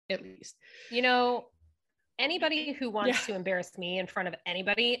at least. You know, anybody who wants to embarrass me in front of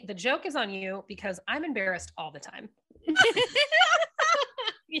anybody, the joke is on you because I'm embarrassed all the time.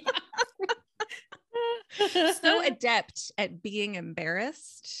 So adept at being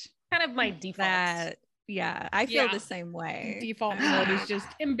embarrassed. Kind of my default. I feel the same way. Default mode is just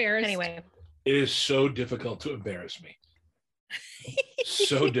embarrassed. Anyway. It is so difficult to embarrass me.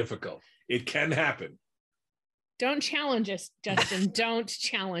 So difficult. It can happen. Don't challenge us, Justin. Don't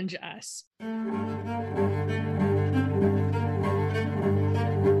challenge us.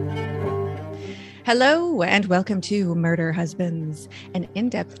 Hello, and welcome to Murder Husbands, an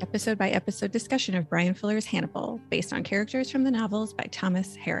in-depth episode-by-episode discussion of Brian Fuller's Hannibal, based on characters from the novels by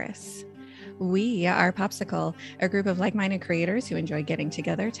Thomas Harris. We are Popsicle, a group of like-minded creators who enjoy getting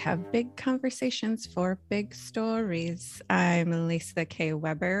together to have big conversations for big stories. I'm Lisa K.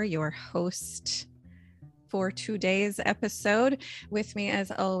 Weber, your host for today's episode. With me, as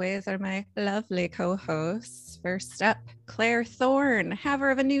always, are my lovely co-hosts. First up, Claire Thorne,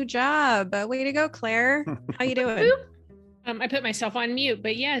 haver of a new job. Way to go, Claire. How you doing? I put myself on mute,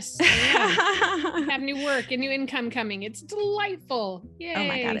 but yes, I have new work and new income coming. It's delightful. Yay. Oh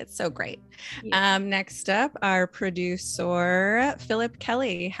my God, it's so great. Yeah. Next up, our producer, Philip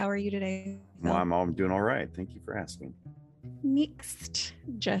Kelly. How are you today? Well, I'm doing all right. Thank you for asking. Mixed.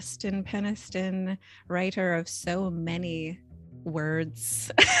 Justin Peniston, writer of so many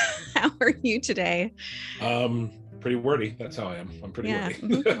words. How are you today? Pretty wordy. That's how I am. I'm pretty wordy.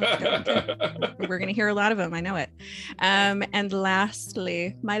 Okay. We're going to hear a lot of them. I know it. And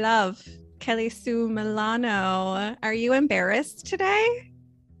lastly, my love, Kelly Sue Milano. Are you embarrassed today?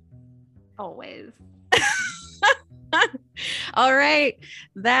 Always. All right.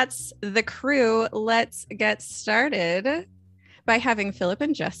 That's the crew. Let's get started by having Philip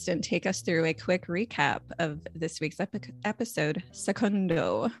and Justin take us through a quick recap of this week's episode,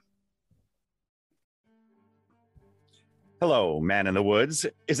 Secundo. Hello, man in the woods.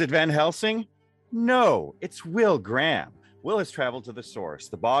 Is it Van Helsing? No, it's Will Graham. Will has traveled to the source,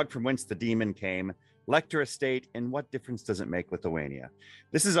 the bog from whence the demon came, Lecter Estate, and what difference does it make Lithuania?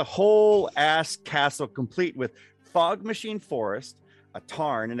 This is a whole ass castle complete with fog machine forest, a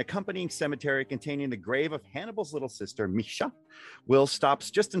tarn, an accompanying cemetery containing the grave of Hannibal's little sister, Misha. Will stops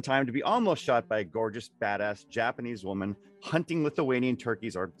just in time to be almost shot by a gorgeous, badass Japanese woman hunting Lithuanian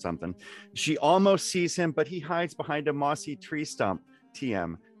turkeys or something. She almost sees him, but he hides behind a mossy tree stump.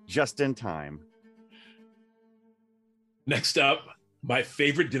 TM, just in time. Next up, my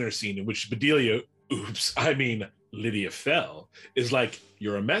favorite dinner scene in which Lydia Fell, is like,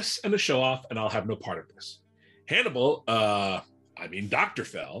 you're a mess and a show-off, and I'll have no part of this. Hannibal, Dr.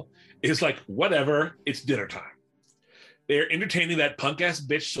 Fell, is like, whatever, it's dinner time. They're entertaining that punk-ass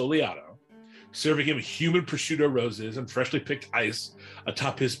bitch Soliato, serving him human prosciutto roses and freshly picked ice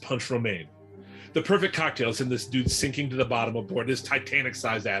atop his punch romaine. The perfect cocktails in this dude sinking to the bottom aboard his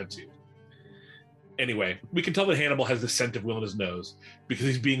Titanic-sized attitude. Anyway, we can tell that Hannibal has the scent of Will in his nose because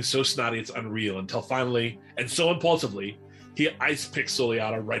he's being so snotty it's unreal until finally, and so impulsively, he ice picks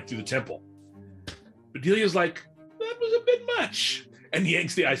Soliato right through the temple. Bedelia's like, that was a bit much, and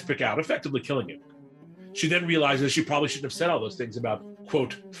yanks the ice pick out, effectively killing him. She then realizes she probably shouldn't have said all those things about,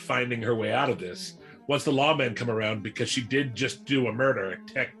 quote, finding her way out of this once the lawmen come around, because she did just do a murder,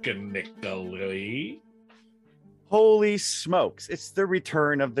 technically. Holy smokes, it's the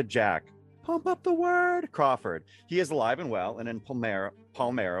return of the Jack. Pump up the word, Crawford. He is alive and well and in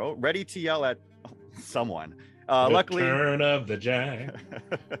Palmero, ready to yell at someone. Luckily, Return of the Jack.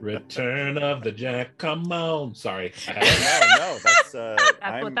 Return of the Jack. Come on. Sorry. No. That's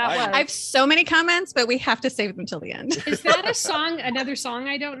what that was. I have so many comments, but we have to save them till the end. Is that a song? Another song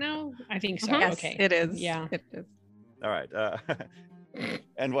I don't know? I think so. Yes, okay. it is. Yeah. It is. all right.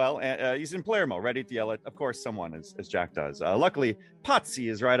 And he's in Palermo, ready to yell at, of course, someone, as Jack does. Luckily, Potsy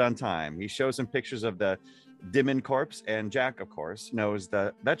is right on time. He shows him pictures of the Dimon corpse, and Jack, of course, knows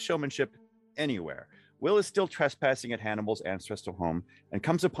that showmanship anywhere. Will is still trespassing at Hannibal's ancestral home and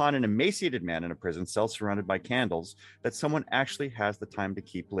comes upon an emaciated man in a prison cell surrounded by candles that someone actually has the time to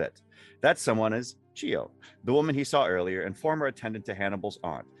keep lit. That someone is Chio, the woman he saw earlier and former attendant to Hannibal's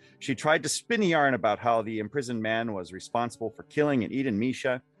aunt. She tried to spin a yarn about how the imprisoned man was responsible for killing and eating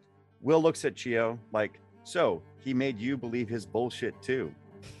Misha. Will looks at Chio like, so he made you believe his bullshit too.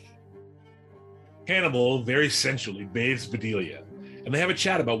 Hannibal very sensually bathes Bedelia, and they have a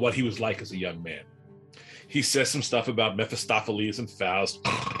chat about what he was like as a young man. He says some stuff about Mephistopheles and Faust,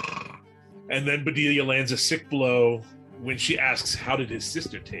 and then Bedelia lands a sick blow when she asks, how did his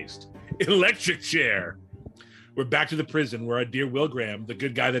sister taste? Electric chair! We're back to the prison where our dear Will Graham, the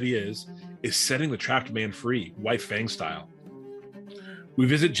good guy that he is setting the trapped man free, White Fang style. We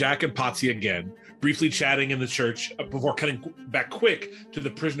visit Jack and Potsy again, briefly chatting in the church before cutting back quick to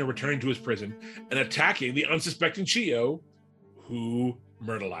the prisoner returning to his prison and attacking the unsuspecting Chio, who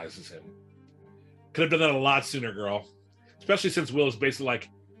myrtleizes him. Could have done that a lot sooner, girl. Especially since Will is basically like,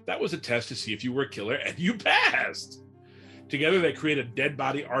 that was a test to see if you were a killer, and you passed. Together, they create a dead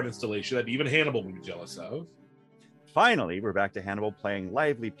body art installation that even Hannibal would be jealous of. Finally, we're back to Hannibal playing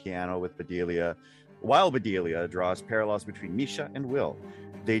lively piano with Bedelia, while Bedelia draws parallels between Misha and Will.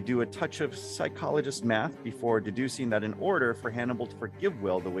 They do a touch of psychologist math before deducing that in order for Hannibal to forgive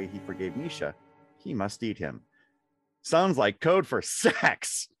Will the way he forgave Misha, he must eat him. Sounds like code for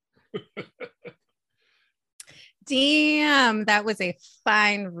sex. Damn, that was a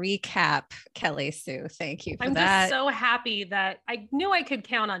fine recap, Kelly Sue. Thank you for I'm that. just so happy that I knew I could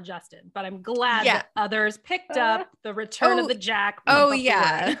count on Justin, but I'm glad Yeah. that others picked up the return of the Jack. from Oh before.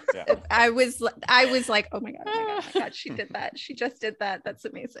 yeah. Yeah. I was like, oh my god, she did that. She just did that. That's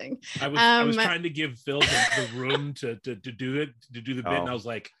amazing. I was trying to give Phil the room to do the bit, and I was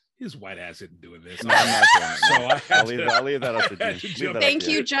like, his white ass isn't doing this. No, I'm not doing it. So I had I'll leave that up to I had you. to jump Thank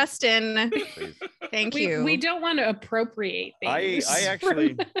you, Justin. Please. Thank you. We don't want to appropriate things. I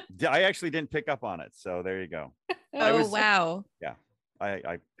actually didn't pick up on it, so there you go. Oh wow.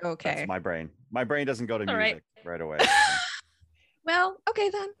 I Okay. That's my brain. My brain doesn't go to All music right away. Well, okay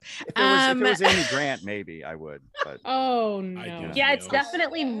then. If it was Amy Grant, maybe I would. But Oh I no. do. Yeah, it's No.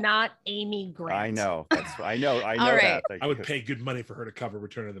 definitely not Amy Grant. I know. I know All that. right. I would pay good money for her to cover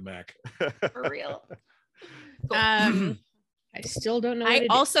Return of the Mac. For real. I still don't know. What I it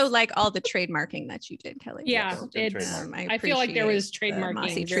also is. like all the trademarking that you did, Kelly. Yeah, So, it's it's. trademark. I feel like there was appreciate the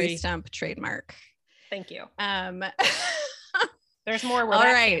Mossy trademarking. Tree Very, Stump trademark. Thank you. Um, There's more where All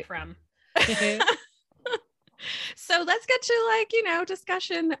that right. came from. so let's get to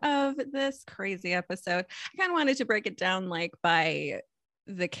discussion of this crazy episode. I kind of wanted to break it down by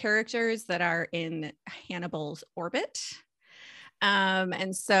the characters that are in Hannibal's orbit.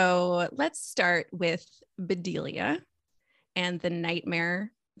 And so let's start with Bedelia and the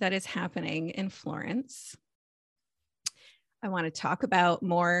nightmare that is happening in Florence. I want to talk about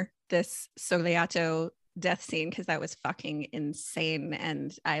more this Sogliato death scene because that was fucking insane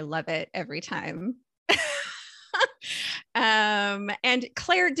and I love it every time. And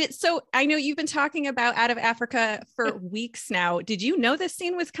Claire so I know you've been talking about Out of Africa for weeks now. Did you know this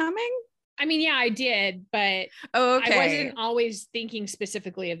scene was coming? I mean, yeah, I did, but Oh, okay. I wasn't always thinking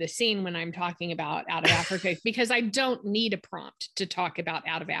specifically of the scene when I'm talking about Out of Africa because I don't need a prompt to talk about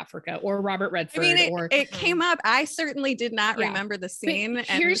Out of Africa or Robert Redford. It came up. I certainly did not Yeah. remember the scene. And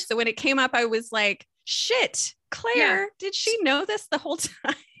here's- so when it came up, I was like, shit, Claire, did she know this the whole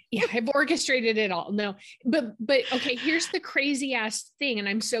time? Yeah, I've orchestrated it all. No, but okay, here's the crazy ass thing. And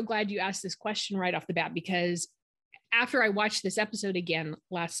I'm so glad you asked this question right off the bat because after I watched this episode again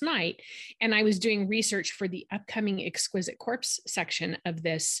last night, and I was doing research for the upcoming Exquisite Corpse section of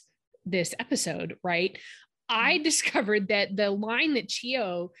this episode, right? I discovered that the line that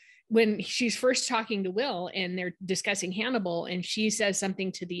Chio, when she's first talking to Will and they're discussing Hannibal, and she says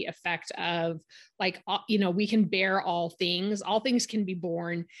something to the effect of we can bear all things can be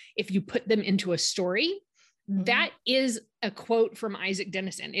born if you put them into a story. Mm-hmm. That is a quote from Isaac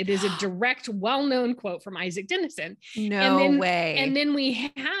Dennison. It is a direct, well-known quote from Isaac Dennison. No way. And then we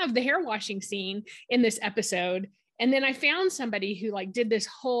have the hair washing scene in this episode. And then I found somebody who did this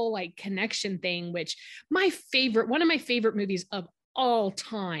whole connection thing, which one of my favorite movies of all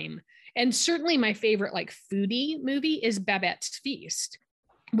time, and certainly my favorite foodie movie is Babette's Feast,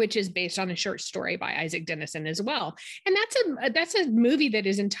 which is based on a short story by Isaac Dennison as well. And that's a movie that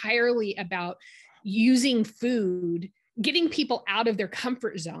is entirely about using food, getting people out of their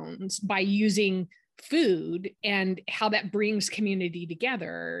comfort zones by using food and how that brings community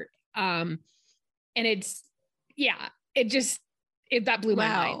together. And that blew my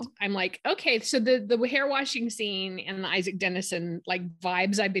mind. I'm like, okay, so the hair washing scene and the Isaac Dennison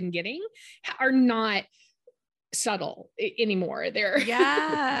vibes I've been getting are not subtle anymore.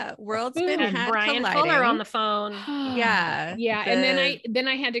 World's been And had Brian colliding. Fuller on the phone. Yeah. And then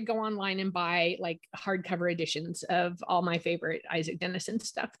I had to go online and buy hardcover editions of all my favorite Isaac Dennison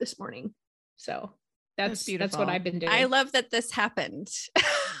stuff this morning. So that's what I've been doing. I love that this happened.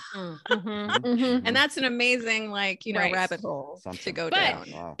 And that's an amazing right. rabbit hole to go down.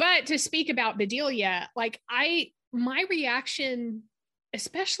 Wow. But to speak about Bedelia, my reaction,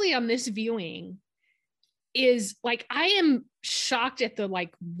 especially on this viewing, is I am shocked at the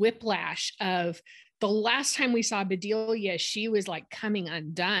whiplash of the last time we saw Bedelia. She was coming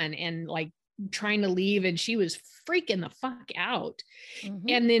undone and trying to leave, and she was freaking the fuck out.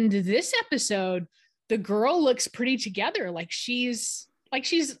 And then to this episode, the girl looks pretty together. She's like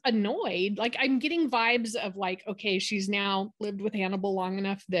she's annoyed. Like I'm getting vibes of like, okay, she's now lived with Hannibal long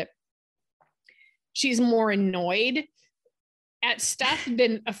enough that she's more annoyed at stuff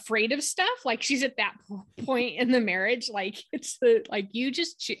than afraid of stuff. Like she's at that point in the marriage. Like it's the, like, you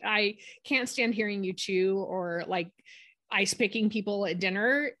just, I can't stand hearing you chew or like ice picking people at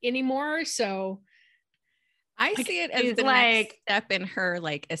dinner anymore. So I like, see it as the next step in her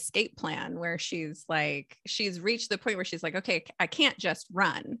like escape plan, where she's like, she's reached the point where she's like, okay, I can't just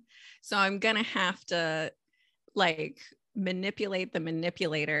run. So I'm going to have to like manipulate the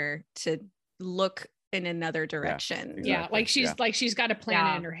manipulator to look in another direction. Yeah, like she's got a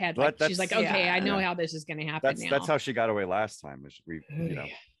plan in her head. Like she's like, okay, I know how this is going to happen. That's how she got away last time.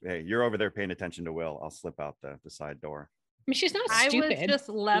 Hey, you're over there paying attention to Will. I'll slip out the side door. I mean, she's not stupid. I was just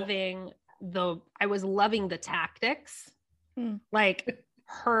loving the tactics, like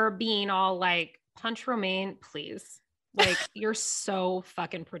her being all like, punch Romaine, please. Like, you're so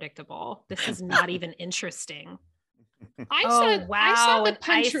fucking predictable. This is not even interesting. I saw the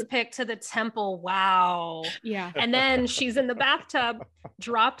punch ice pick to the temple. Wow. Yeah. And then she's in the bathtub,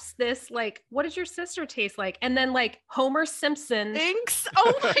 drops this, like, what does your sister taste like? And then like Homer Simpson thinks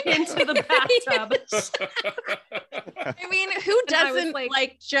into the bathtub. I mean, who doesn't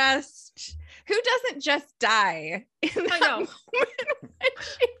who doesn't just die in that moment when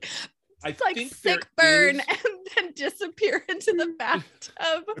it's like sick burn and then disappear into the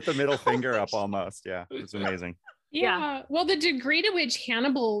bathtub with the middle finger up almost. Yeah, it's amazing. Yeah. Well, the degree to which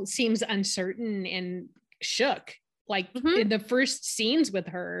Hannibal seems uncertain and shook, like in the first scenes with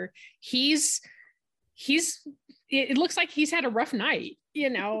her, it looks like he's had a rough night. You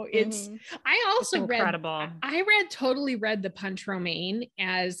know, I also totally read the punch Romaine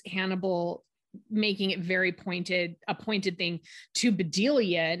as Hannibal making it very a pointed thing to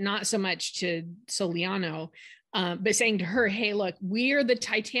Bedelia, not so much to Soliano, but saying to her, hey, look, we're the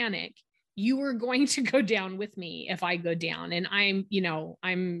Titanic. You are going to go down with me if I go down, and I'm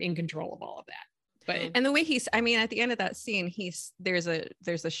in control of all of that. But and the way at the end of that scene, there's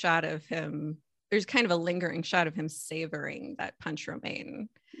a shot of him. There's kind of a lingering shot of him savoring that punch Romaine.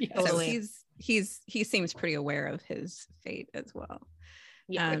 Yes. So he seems pretty aware of his fate as well.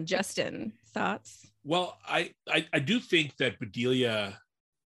 Yeah. Justin, thoughts? Well, I do think that Bedelia,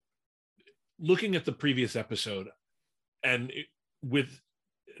 looking at the previous episode and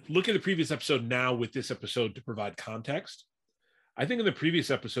looking at the previous episode now with this episode to provide context, I think in the previous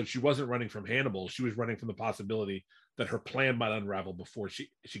episode, she wasn't running from Hannibal. She was running from the possibility that her plan might unravel before she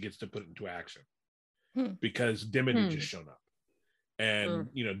gets to put it into action. Because Dimmond had just shown up. And,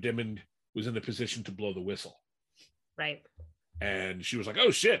 Dimmond was in the position to blow the whistle. Right. And she was like,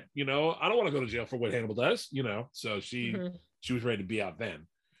 oh, shit, I don't want to go to jail for what Hannibal does, So she was ready to be out then.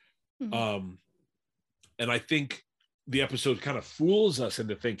 And I think the episode kind of fools us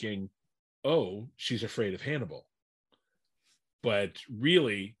into thinking, oh, she's afraid of Hannibal. But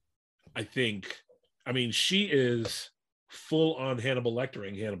really, she is full on Hannibal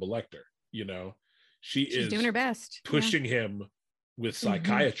Lectering Hannibal Lecter, She's doing her best, pushing him with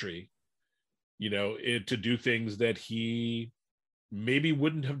psychiatry, to do things that he maybe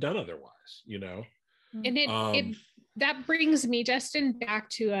wouldn't have done otherwise, And that brings me, Justin,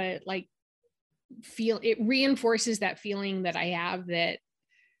 back to it reinforces that feeling that I have that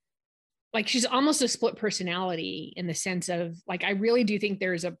like she's almost a split personality, in the sense of like, I really do think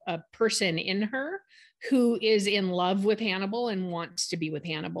there's a person in her who is in love with Hannibal and wants to be with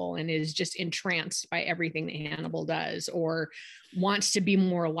Hannibal and is just entranced by everything that Hannibal does, or wants to be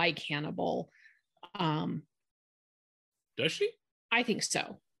more like Hannibal. Does she? I think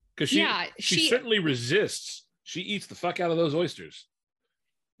so. Because she certainly resists. She eats the fuck out of those oysters.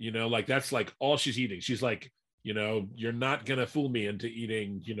 Like that's like all she's eating. She's like, you're not gonna fool me into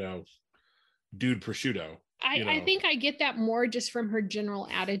eating, dude prosciutto. I think I get that more just from her general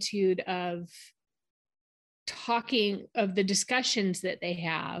attitude of talking, of the discussions that they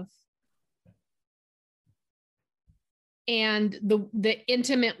have, and the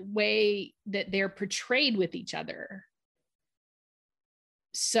intimate way that they're portrayed with each other.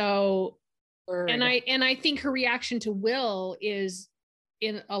 So, and I think her reaction to Will is,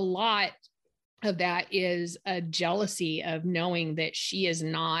 in a lot of that, is a jealousy of knowing that she is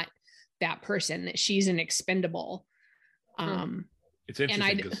not that person, that she's an expendable. It's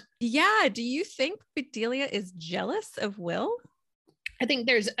interesting. Do you think Bedelia is jealous of Will? I think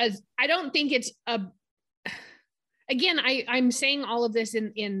I don't think it's again, I'm saying all of this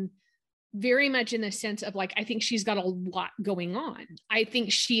in very much in the sense of like, I think she's got a lot going on. I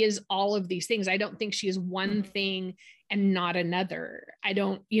think she is all of these things. I don't think she is one thing and not another. I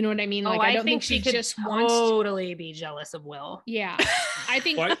don't, you know what I mean? Like, I don't think she just wants to totally be jealous of Will. Yeah. I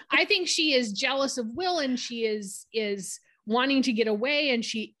think she is jealous of Will, and she is wanting to get away, and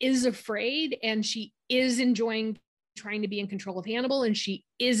she is afraid, and she is enjoying trying to be in control of Hannibal, and she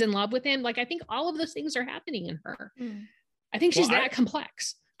is in love with him. Like, I think all of those things are happening in her. I think she's that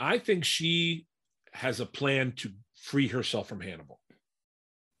complex. I think she has a plan to free herself from Hannibal.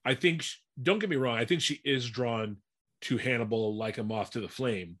 I think, don't get me wrong, I think she is drawn to Hannibal like a moth to the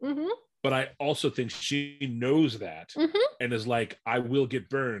flame. But I also think she knows that and is like, I will get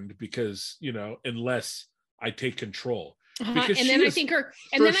burned because, you know, unless I take control. And then I think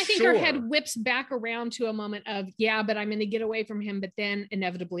her head whips back around to a moment of, yeah, but I'm going to get away from him, but then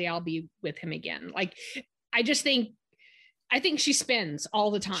inevitably I'll be with him again. Like, I think she spins all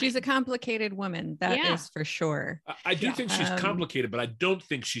the time. She's a complicated woman. That is for sure. I do think she's complicated, but I don't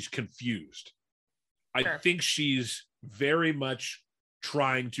think she's confused. I think she's very much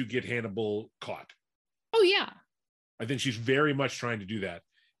trying to get Hannibal caught. Oh, yeah. I think she's very much trying to do that.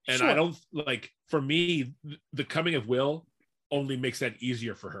 And I don't, like, for me, the coming of Will only makes that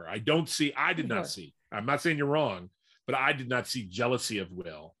easier for her. I did not see, I'm not saying you're wrong, but I did not see jealousy of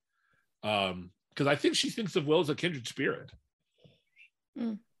Will. Because I think she thinks of Will as a kindred spirit.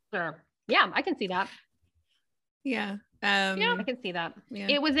 Sure. Yeah, I can see that. Yeah. I can see that. Yeah.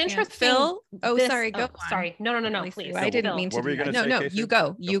 It was interesting. Phil? Oh, sorry. Go on. Sorry. No, please. I didn't mean to. What were you going to say? No, Casey? you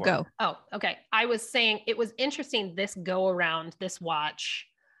go. You go. Oh, okay. I was saying it was interesting this go around, this watch,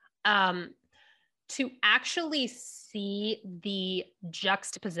 to actually see the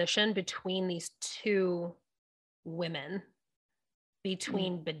juxtaposition between these two women,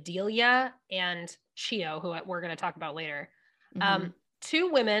 between Bedelia and Chio, who we're going to talk about later.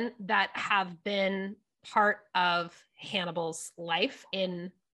 Two women that have been part of Hannibal's life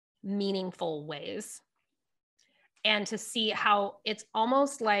in meaningful ways. And to see how it's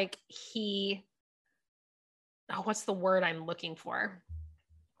almost like what's the word I'm looking for?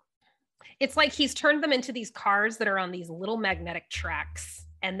 It's like he's turned them into these cars that are on these little magnetic tracks.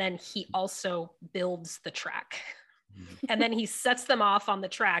 And then he also builds the track. And then he sets them off on the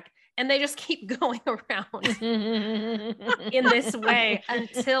track. And they just keep going around in this way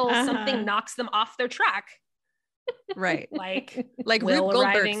until something knocks them off their track. Right. Like Rube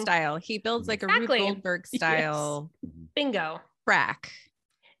Goldberg style. He builds like a Rube Goldberg style bingo track.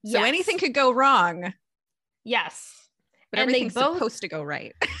 So anything could go wrong. Yes. But everything's supposed to go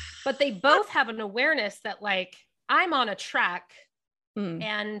right. But they both have an awareness that, like, I'm on a track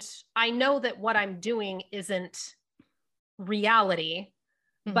and I know that what I'm doing isn't reality,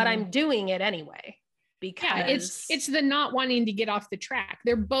 but I'm doing it anyway. Because it's the not wanting to get off the track.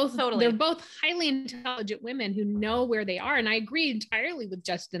 They're both highly intelligent women who know where they are. And I agree entirely with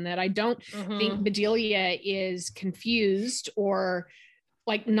Justin that I don't think Bedelia is confused or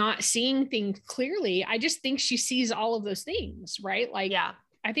like not seeing things clearly. I just think she sees all of those things, right? Like,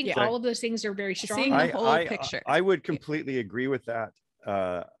 I think all of those things are very strong. Seeing the whole picture. I would completely agree with that.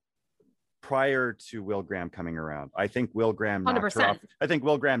 Prior to Will Graham coming around, I think Will Graham knocked her off. I think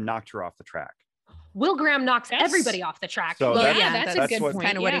Will Graham knocked her off the track. Will Graham knocks everybody off the track. So that's a good point.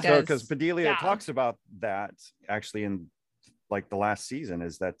 Kind of what he does. Because Bedelia talks about that actually in like the last season,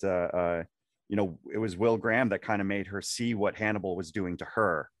 is that it was Will Graham that kind of made her see what Hannibal was doing to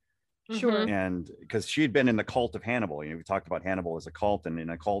her. Sure. And because she'd been in the cult of Hannibal, we talked about Hannibal as a cult, and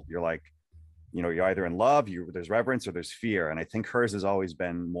in a cult, you're like, you're either in love, there's reverence, or there's fear. And I think hers has always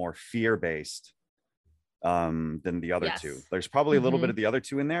been more fear-based than the other two. There's probably a little bit of the other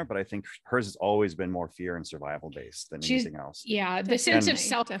two in there, but I think hers has always been more fear and survival based than anything else. Yeah. The sense of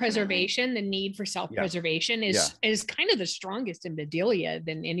self-preservation, the need for self-preservation is kind of the strongest in Bedelia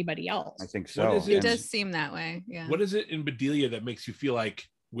than anybody else. I think so. It does seem that way. Yeah. What is it in Bedelia that makes you feel like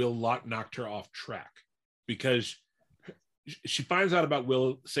Will knocked her off track? Because she finds out about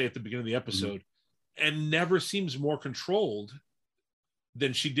Will, say at the beginning of the episode, and never seems more controlled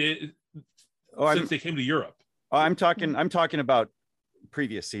than she did since they came to Europe. I'm talking about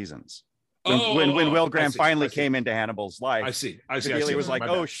previous seasons. When Will Graham finally came into Hannibal's life, I see. Bedelia was like,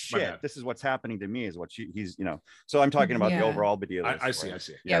 "Oh shit, this is what's happening to me." Is what he's. So I'm talking about the overall Bedelia. I see.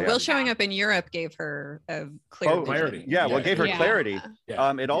 Yeah, Will showing up in Europe gave her a clarity. It gave her clarity.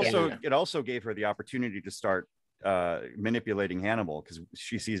 It also gave her the opportunity to start manipulating Hannibal, because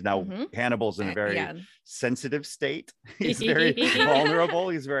she sees now Hannibal's in a very sensitive state. He's very vulnerable.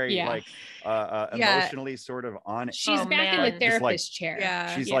 He's very emotionally sort of on it. She's back in the therapist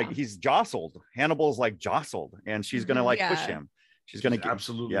chair. She's like, he's jostled. Hannibal's like jostled, and she's gonna push him. She's going to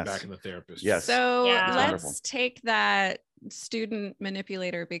absolutely yes. back in the therapist. Yes. So Yeah. let's take that student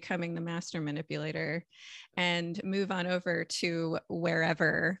manipulator becoming the master manipulator and move on over to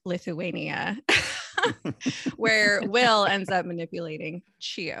wherever Lithuania, where Will ends up manipulating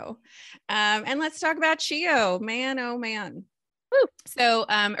Chio. And let's talk about Chio. Man, oh man. So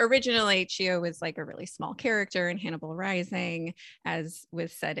originally Chio was like a really small character in Hannibal Rising. As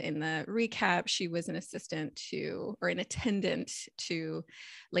was said in the recap, she was an assistant to, or an attendant to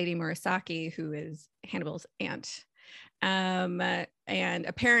Lady Murasaki, who is Hannibal's aunt. And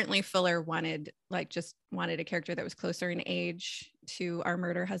apparently Fuller wanted a character that was closer in age to our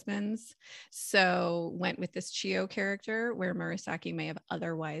murder husbands. So went with this Chio character where Murasaki may have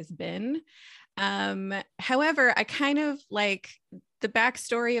otherwise been. However, I kind of like the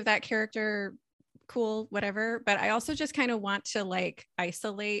backstory of that character, cool, whatever, but I also just kind of want to like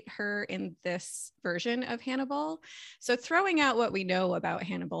isolate her in this version of Hannibal. So throwing out what we know about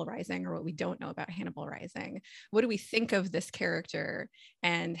Hannibal Rising or what we don't know about Hannibal Rising, what do we think of this character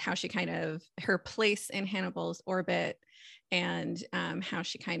and how she kind of, her place in Hannibal's orbit, and how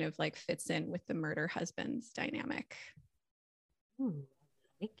she kind of like fits in with the murder husbands dynamic?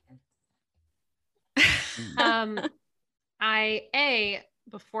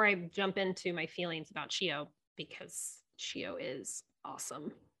 Before I jump into my feelings about Chio, because Chio is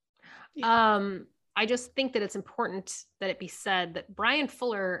awesome. Yeah. I just think that it's important that it be said that Brian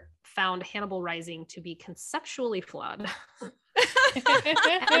Fuller found Hannibal Rising to be conceptually flawed.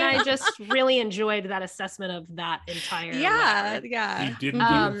 And I just really enjoyed that assessment of that entire yeah. He didn't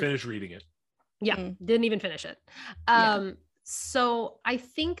even finish reading it. Yeah, didn't even finish it. So I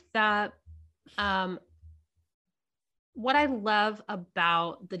think that what I love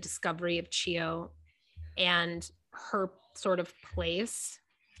about the discovery of Chio and her sort of place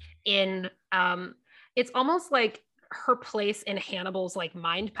in it's almost like her place in Hannibal's like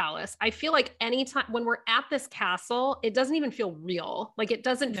mind palace. I feel like anytime when we're at this castle, it doesn't even feel real. Like it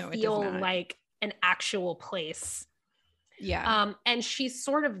doesn't feel like an actual place. Yeah. And she's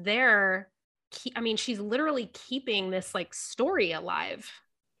sort of there. She's literally keeping this like story alive.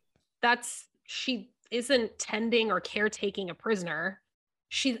 She isn't tending or caretaking a prisoner.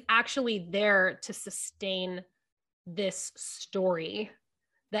 She's actually there to sustain this story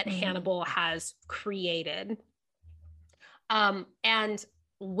that Hannibal has created. And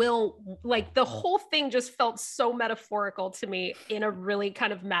Will, like the whole thing just felt so metaphorical to me in a really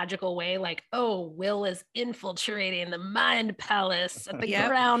kind of magical way. Like, oh, Will is infiltrating the mind palace at the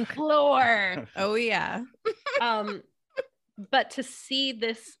ground floor. Oh yeah. But to see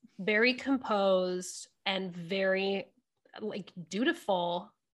this very composed and very like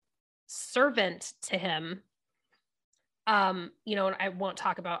dutiful servant to him, and I won't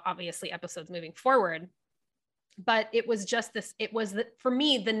talk about obviously episodes moving forward, but it was just this, it was for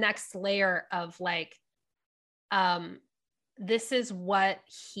me, the next layer of like, this is what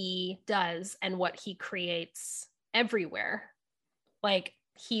he does and what he creates everywhere. Like,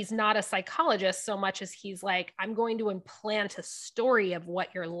 he's not a psychologist so much as he's like, I'm going to implant a story of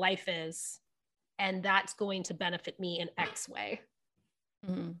what your life is, and that's going to benefit me in X way.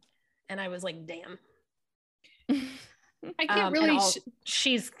 Mm-hmm. And I was like, damn. I can't really.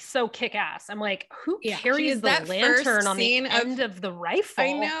 She's so kick-ass. I'm like, who carries the lantern on the end of the rifle?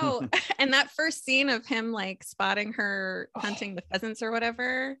 I know. And that first scene of him like spotting her hunting the pheasants or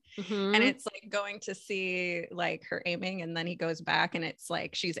whatever, and it's like going to see like her aiming, and then he goes back and it's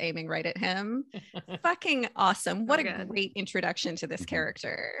like she's aiming right at him. Fucking awesome! What a great introduction to this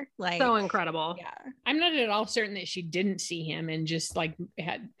character. Like, so incredible. Yeah, I'm not at all certain that she didn't see him and just like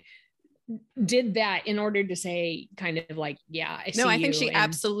did that in order to say kind of like, yeah, I see you. I think she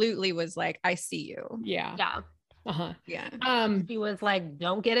absolutely was like, I see you. Yeah. Yeah. She was like,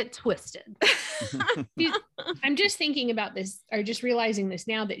 don't get it twisted. I'm just thinking about this, or just realizing this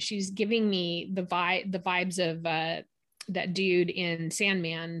now, that she's giving me the vibes of that dude in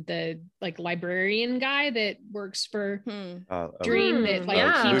Sandman, the like librarian guy that works for Dream, that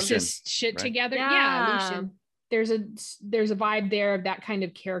like keeps his shit together. Yeah, Lucian. There's a vibe there of that kind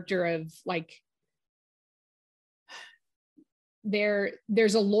of character of like,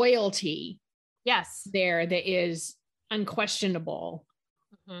 there's a loyalty there that is unquestionable.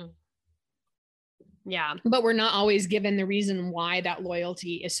 Yeah, but we're not always given the reason why that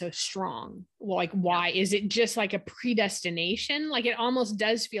loyalty is so strong. Well, like, why is it just like a predestination? Like, it almost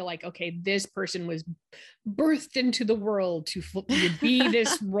does feel like, okay, this person was birthed into the world to be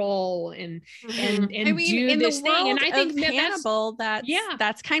this role and do this thing. And I think that Hannibal,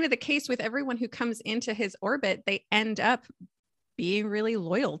 that's kind of the case with everyone who comes into his orbit. They end up being really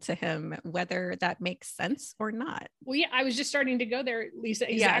loyal to him, whether that makes sense or not. Well, yeah, I was just starting to go there, Lisa.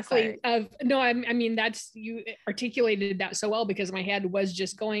 Yeah, Exactly. sorry. I mean, that's, you articulated that so well, because my head was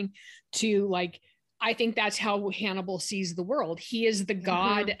just going to like, I think that's how Hannibal sees the world. He is the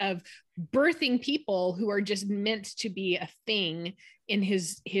god of birthing people who are just meant to be a thing in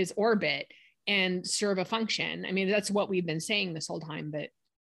his orbit and serve a function. I mean, that's what we've been saying this whole time, but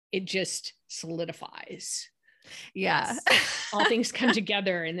it just solidifies. Yeah. All things come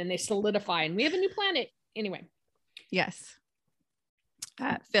together and then they solidify and we have a new planet. Anyway. Yes.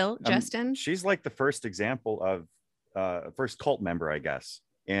 Phil, Justin. She's like the first example of first cult member, I guess.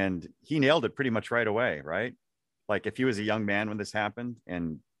 And he nailed it pretty much right away, right? Like if he was a young man when this happened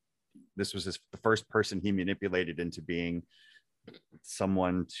and this was the first person he manipulated into being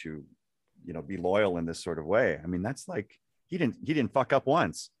someone to, you know, be loyal in this sort of way. I mean, that's like, he didn't fuck up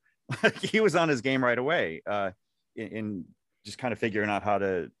once. He was on his game right away, in just kind of figuring out how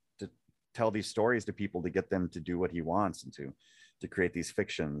to tell these stories to people to get them to do what he wants and to create these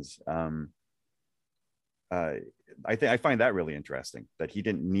fictions. I find that really interesting, that he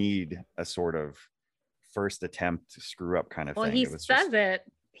didn't need a sort of first attempt to screw up kind of thing. He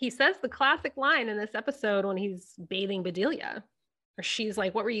he says the classic line in this episode when he's bathing Bedelia, or she's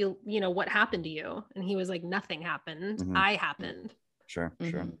like, what were you know, what happened to you? And he was like, nothing happened. Mhm. I happened. Sure.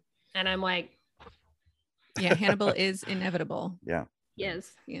 And I'm like, Yeah, Hannibal is inevitable. Yeah.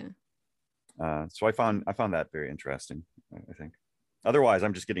 yes. Yeah. So I found that very interesting, I think. Otherwise,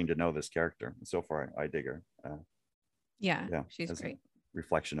 I'm just getting to know this character. So far, I dig her. Yeah, Yeah, she's as a great.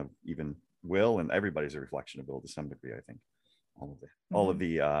 reflection of even Will, and everybody's a reflection of Will to some degree, I think. All of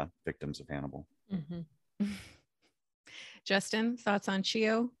the victims of Hannibal. Mm-hmm. Justin, thoughts on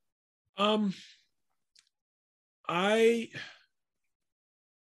Chio? I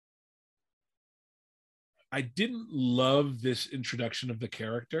didn't love this introduction of the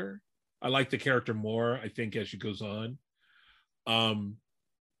character. I like the character more, I think, as she goes on.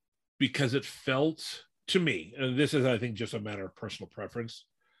 Because it felt to me, and this is, I think, just a matter of personal preference,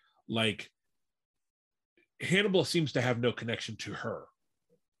 like Hannibal seems to have no connection to her.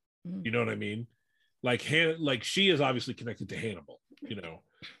 You know what I mean? Like she is obviously connected to Hannibal, you know,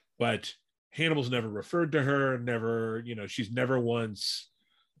 but Hannibal's never referred to her, never, you know, she's never once,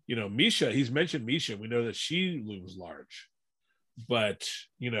 you know, Misha, he's mentioned Misha. We know that she looms large, but,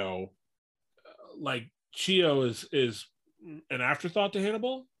 you know, like Chio is an afterthought to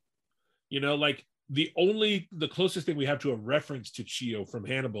Hannibal. You know, like the closest thing we have to a reference to Chio from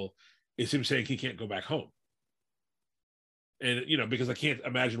Hannibal is him saying he can't go back home. And, you know, because I can't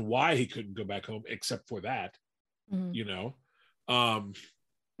imagine why he couldn't go back home except for that, you know. Well,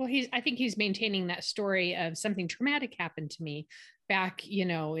 I think he's maintaining that story of something traumatic happened to me back, you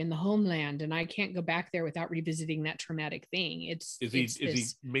know, in the homeland, and I can't go back there without revisiting that traumatic thing. Is he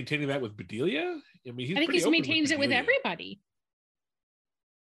maintaining that with Bedelia? I mean, I think he maintains it with everybody.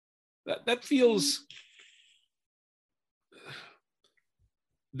 That feels,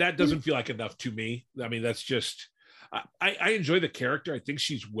 that doesn't feel like enough to me. I mean, that's just, I enjoy the character. I think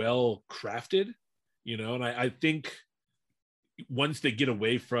she's well crafted, you know, and I think once they get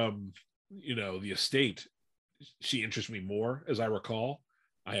away from, you know, the estate, she interests me more, as I recall.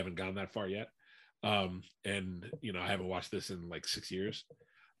 I haven't gone that far yet. And, you know, I haven't watched this in like 6 years.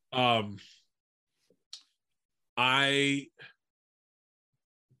 I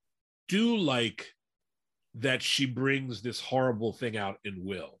do like that she brings this horrible thing out in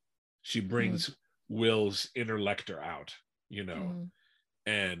Will. She brings Will's inner Lecter out, you know,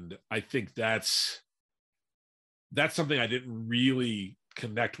 and I think that's something I didn't really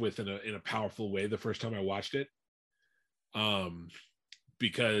connect with in a powerful way the first time I watched it.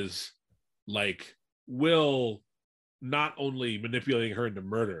 Because like Will not only manipulating her into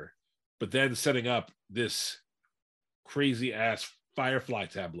murder, but then setting up this crazy ass Firefly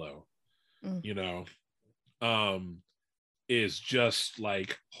tableau, you know, is just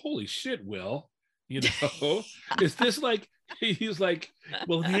like, holy shit, Will, you know. Is this like, he's like,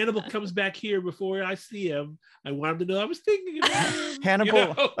 well, Hannibal comes back here before I see him, I want him to know I was thinking about him. Hannibal, you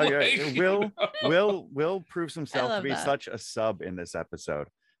know, like, Will proves himself to be that. such a sub in this episode.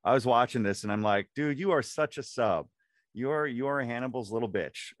 I was watching this and I'm like, dude, you are such a sub. You're Hannibal's little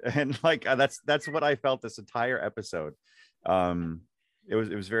bitch. And like, that's what I felt this entire episode. It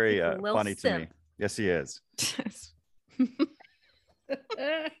was very funny to me. Yes, he is. Yes,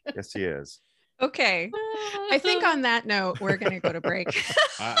 he is. Okay. I think on that note, we're going to go to break.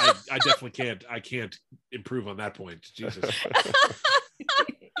 I definitely can't. I can't improve on that point. Jesus.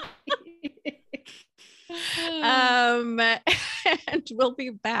 And we'll be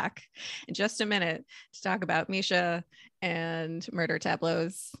back in just a minute to talk about Misha and murder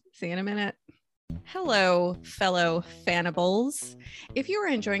tableaus. See you in a minute. Hello, fellow Fannables. If you are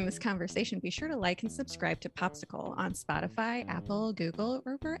enjoying this conversation, be sure to like and subscribe to Popsicle on Spotify, Apple, Google,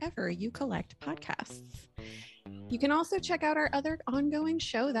 or wherever you collect podcasts. You can also check out our other ongoing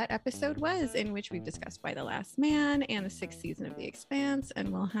show. That episode was in which we've discussed Y the Last Man and the 6th season of The Expanse,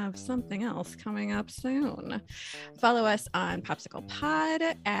 and we'll have something else coming up soon. Follow us on Popsicle Pod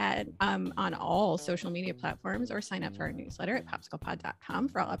on all social media platforms, or sign up for our newsletter at popsiclepod.com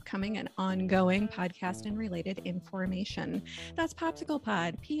for all upcoming and ongoing podcast and related information. That's Popsicle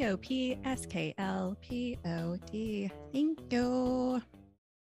Pod, POPSKLPOD. Thank you.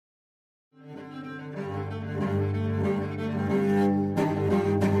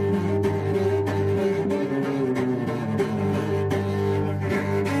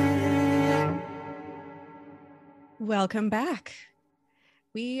 Welcome back.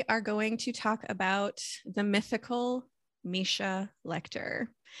 We are going to talk about the mythical Misha Lecter.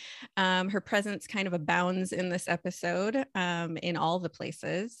 Her presence kind of abounds in this episode, in all the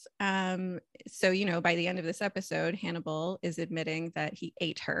places. So, by the end of this episode, Hannibal is admitting that he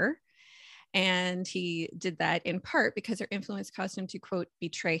ate her. And he did that in part because her influence caused him to, quote,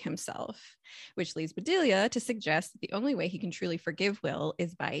 betray himself, which leads Bedelia to suggest that the only way he can truly forgive Will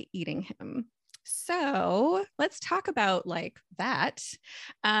is by eating him. So let's talk about that.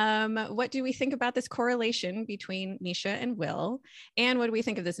 What do we think about this correlation between Misha and Will? And what do we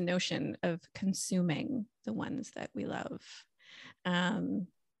think of this notion of consuming the ones that we love?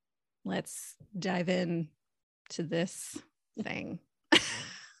 Let's dive in to this thing.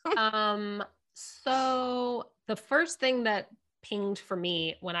 So the first thing that pinged for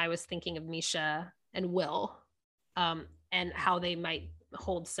me when I was thinking of Misha and Will, and how they might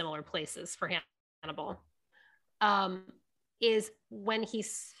hold similar places for Hannibal, is when he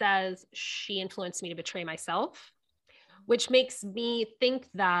says she influenced me to betray myself, which makes me think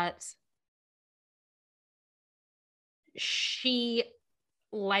that she,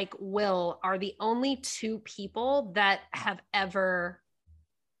 like Will, are the only two people that have ever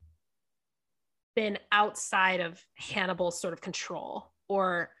been outside of Hannibal's sort of control,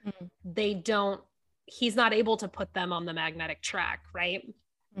 or he's not able to put them on the magnetic track, right?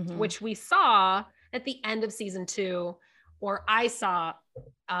 Mm-hmm. Which we saw at the end of season 2, or I saw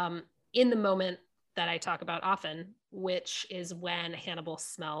in the moment that I talk about often, which is when Hannibal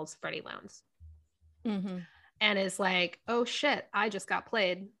smells Freddie Lowndes. Mm-hmm. And is like, oh shit, I just got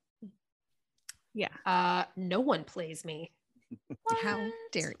played. Yeah. No one plays me. How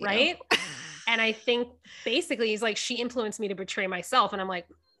dare you? Right? And I think basically he's like, she influenced me to betray myself. And I'm like,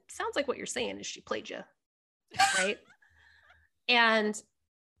 sounds like what you're saying is she played you. Right? And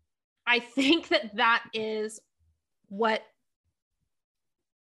I think that is what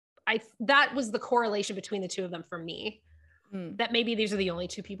that was the correlation between the two of them for me. That maybe these are the only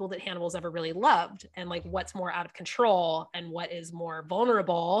two people that Hannibal's ever really loved, and like what's more out of control and what is more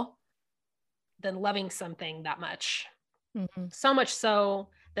vulnerable than loving something that much. Mm-hmm. So much so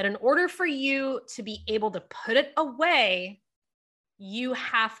that in order for you to be able to put it away, you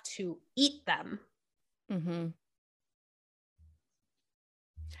have to eat them. Mm-hmm.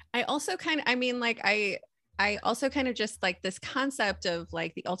 I also kind of, I also kind of just like this concept of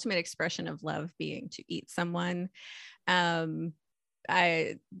like the ultimate expression of love being to eat someone. Has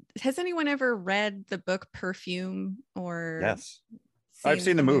anyone ever read the book Perfume? Or yes, I've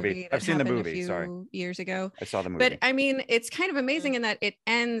seen the movie. I've seen the movie. A few years ago. I saw the movie. But I mean, it's kind of amazing in that it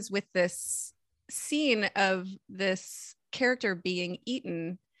ends with this scene of this character being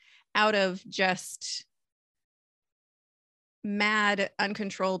eaten out of just mad,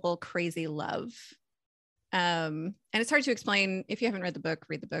 uncontrollable, crazy love. And it's hard to explain. If you haven't read the book,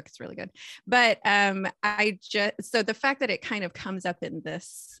 read the book. It's really good. But so the fact that it kind of comes up in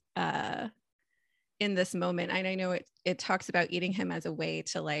this moment, and I know it talks about eating him as a way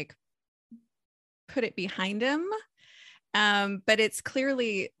to like put it behind him. But it's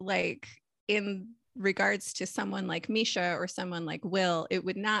clearly like in regards to someone like Misha or someone like Will, it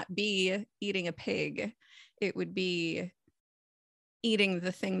would not be eating a pig. It would be eating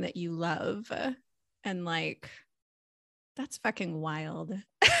the thing that you love. And like, that's fucking wild.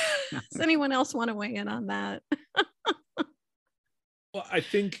 Does anyone else want to weigh in on that? Well, I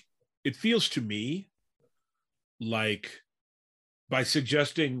think it feels to me like by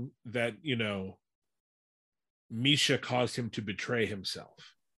suggesting that, Misha caused him to betray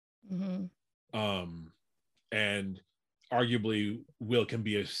himself. Mm-hmm. And arguably Will can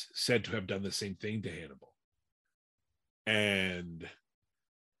be said to have done the same thing to Hannibal. And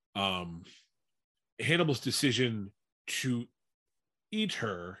Hannibal's decision to eat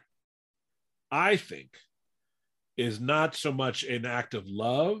her, I think, is not so much an act of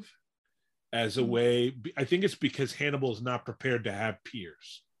love as a way. I think it's because Hannibal is not prepared to have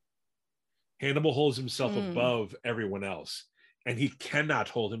peers. Hannibal holds himself above everyone else, and he cannot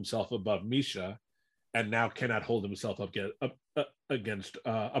hold himself above Misha, and now cannot hold himself up against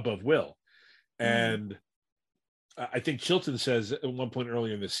above Will. And I think Chilton says at one point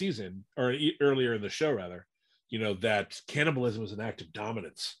earlier in the season, or earlier in the show rather, you know, that cannibalism is an act of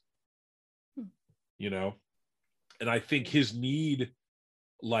dominance. You know, and I think his need,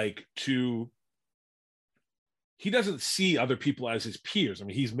 like, he doesn't see other people as his peers. I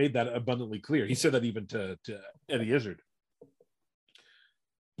mean, he's made that abundantly clear. He said that even to Eddie Izzard.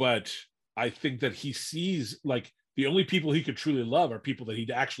 But I think that he sees, like, the only people he could truly love are people that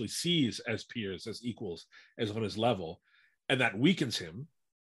he actually sees as peers, as equals, as on his level. And that weakens him.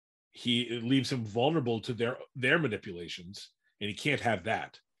 It leaves him vulnerable to their manipulations, and he can't have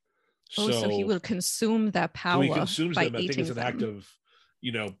that. So he will consume that power. So he consumes by them. I think it's an act of,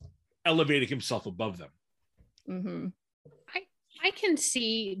 you know, elevating himself above them. Mm-hmm. I can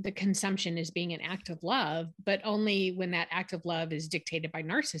see the consumption as being an act of love, but only when that act of love is dictated by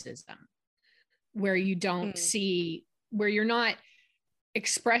narcissism, where you don't see, where you're not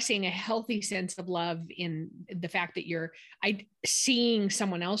expressing a healthy sense of love in the fact that you're seeing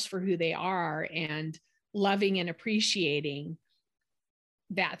someone else for who they are and loving and appreciating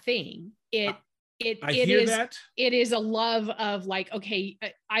that thing. It is a love of, like, okay,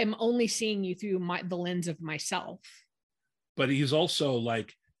 I'm only seeing you through the lens of myself. But he's also,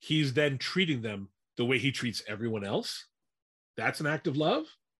 like, he's then treating them the way he treats everyone else. That's an act of love.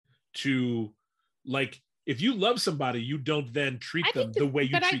 To, like, if you love somebody, you don't then treat them the way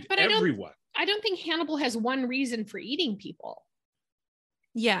you treat everyone. I don't think Hannibal has one reason for eating people.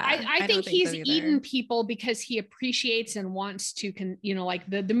 Yeah, I think he's eaten people because he appreciates and wants to, you know, like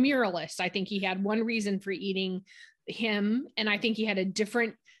the muralist. I think he had one reason for eating him, and I think he had a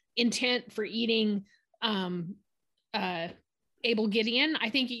different intent for eating Abel Gideon. I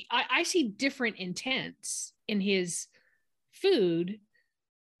think I see different intents in his food.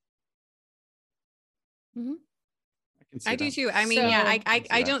 Mm-hmm. I do too. I mean,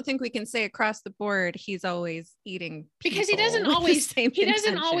 I don't think we can say across the board he's always eating people, because he doesn't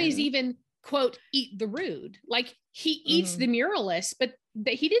always even, quote, eat the rude. Like, he eats the muralist, but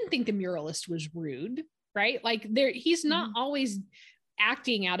he didn't think the muralist was rude, right? Like, he's not always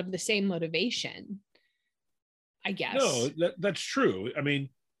acting out of the same motivation, I guess. No, that's true. I mean,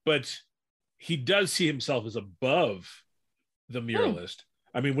 but he does see himself as above the muralist.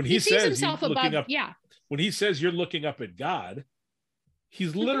 I mean, when he says himself above, when he says you're looking up at God,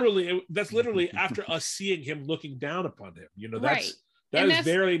 he's literally, that's literally after us seeing him looking down upon him. You know, that's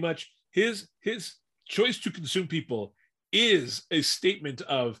very much his choice to consume people is a statement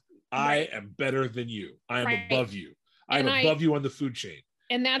of, I am better than you. I am above you. I'm above you on the food chain.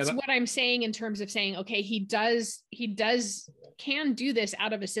 And that's what I'm saying in terms of saying, okay, he can do this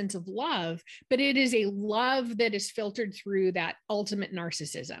out of a sense of love, but it is a love that is filtered through that ultimate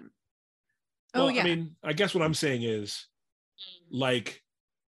narcissism. Well, I mean, I guess what I'm saying is, like,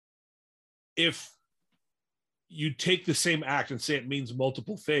 if you take the same act and say it means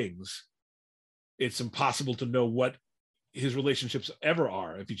multiple things, it's impossible to know what his relationships ever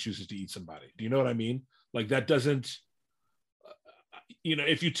are if he chooses to eat somebody. Do you know what I mean? Like, that doesn't, you know,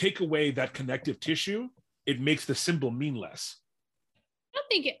 if you take away that connective tissue, it makes the symbol mean less.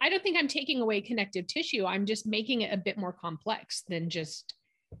 I don't think I'm taking away connective tissue. I'm just making it a bit more complex than just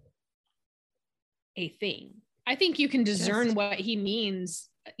a thing. I think you can discern what he means.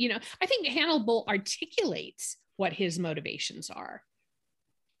 You know, I think Hannibal articulates what his motivations are.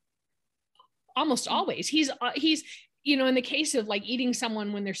 Almost always. He's, you know, in the case of, like, eating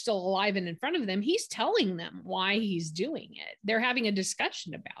someone when they're still alive and in front of them, he's telling them why he's doing it. They're having a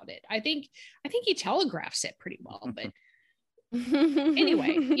discussion about it. I think he telegraphs it pretty well, but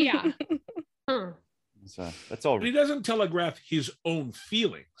anyway, yeah. So that's all. But he doesn't telegraph his own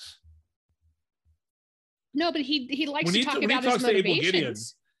feelings. No, but he likes to talk about his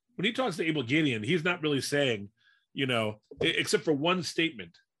motivations. When he talks to Abel Gideon, he's not really saying, you know, except for one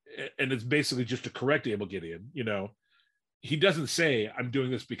statement, and it's basically just to correct Abel Gideon, you know, he doesn't say, I'm doing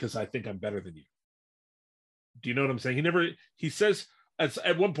this because I think I'm better than you. Do you know what I'm saying? He says,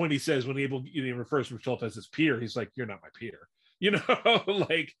 at one point he says, when Abel Gideon refers to himself as his peer, he's like, you're not my peer, you know,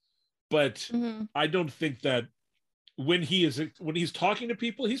 like, but I don't think that when he's talking to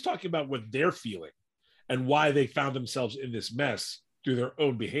people, he's talking about what they're feeling and why they found themselves in this mess through their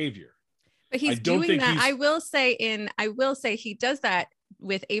own behavior. But he's doing that. I will say he does that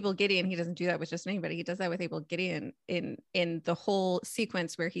with Abel Gideon, he doesn't do that with just anybody. He does that with Abel Gideon in the whole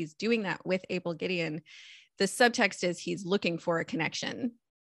sequence where he's doing that with Abel Gideon. The subtext is he's looking for a connection.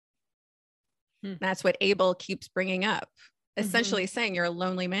 That's what Abel keeps bringing up, essentially saying you're a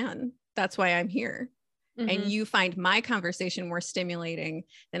lonely man. That's why I'm here. And you find my conversation more stimulating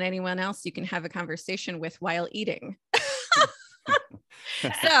than anyone else you can have a conversation with while eating.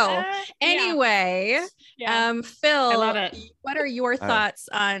 So anyway, Phil, what are your thoughts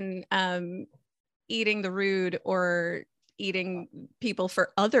on eating the rude or eating people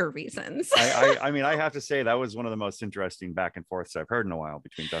for other reasons? I mean, I have to say that was one of the most interesting back and forths I've heard in a while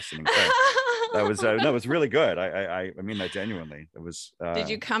between Dustin and Claire. That was really good. I mean that genuinely. It was. Did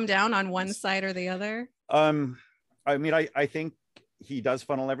you come down on one side or the other? I mean, I think he does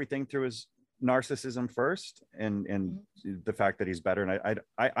funnel everything through his narcissism first, and the fact that he's better. And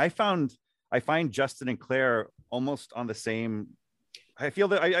I find Justin and Claire almost on the same. I feel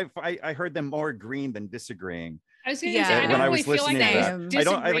that I heard them more agreeing than disagreeing. I was going to say, I don't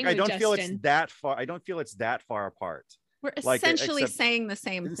feel like I don't feel it's that far. I don't feel it's that far apart. We're essentially saying the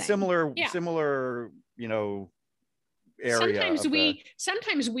same thing. Similar, you know, area.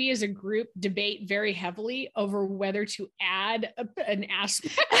 Sometimes we as a group debate very heavily over whether to add an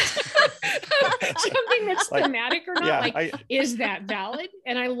aspect, something that's thematic or not. Is that valid?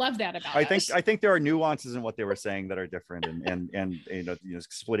 And I love that about us. I think there are nuances in what they were saying that are different, and you know,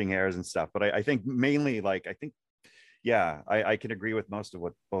 splitting hairs and stuff. But I think mainly, I can agree with most of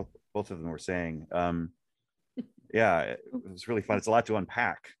what both of them were saying. It was really fun. It's a lot to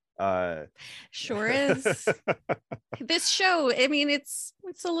unpack. Sure is. This show, I mean, it's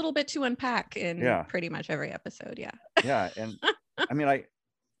a little bit to unpack in pretty much every episode. And I mean, I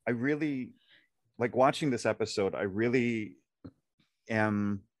really like watching this episode. I really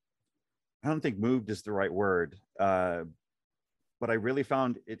am, I don't think moved is the right word, but I really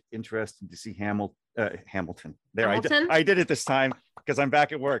found it interesting to see Hamilton. I did it this time because I'm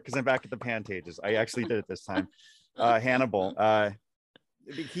back at work, because I'm back at the Pantages. I actually did it this time. Hannibal.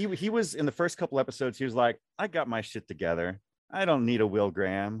 He was in the first couple episodes. He was like, I got my shit together. I don't need a Will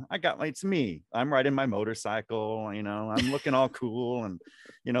Graham. It's me. I'm riding my motorcycle. You know, I'm looking all cool, and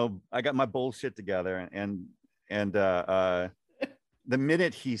you know, I got my bullshit together. And the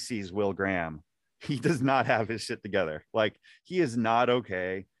minute he sees Will Graham, he does not have his shit together. Like, he is not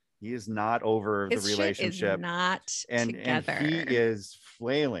okay. He is not over the relationship. Shit is not together. And he is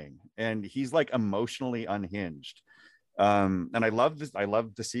flailing, and he's like emotionally unhinged. And I love this. I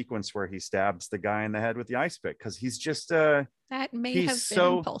love the sequence where he stabs the guy in the head with the ice pick, because he's just that may have been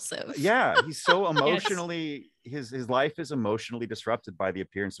impulsive. Yeah, he's so emotionally his life is emotionally disrupted by the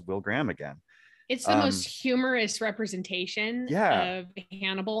appearance of Will Graham again. It's the most humorous representation of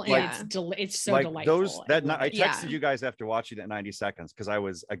Hannibal, and it's so like delightful. I texted you guys after watching that 90 seconds because I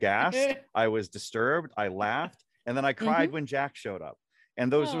was aghast, I was disturbed, I laughed, and then I cried when Jack showed up. And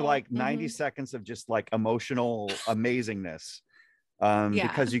those were like 90 seconds of just like emotional amazingness,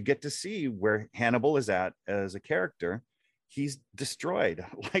 because you get to see where Hannibal is at as a character. He's destroyed.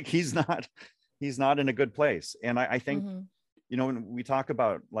 Like, he's not in a good place. And I think, you know, when we talk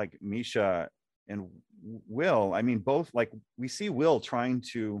about like Misha and Will, I mean, both, like, we see Will trying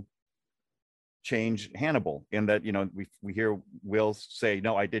to change Hannibal, in that, you know, we hear Will say,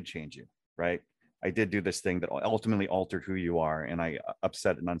 no, I did change you, right? I did do this thing that ultimately altered who you are, and I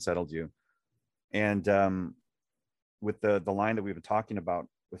upset and unsettled you. And with the line that we've been talking about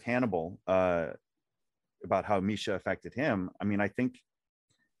with Hannibal, about how Misha affected him, I mean, I think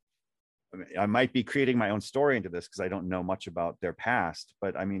I might be creating my own story into this because I don't know much about their past,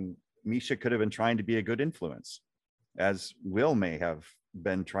 but I mean, Misha could have been trying to be a good influence, as Will may have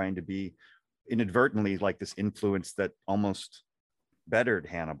been trying to be inadvertently like this influence that almost bettered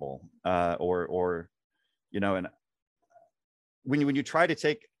Hannibal, or you know. And when you try to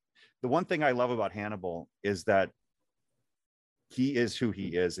take, the one thing I love about Hannibal is that he is who he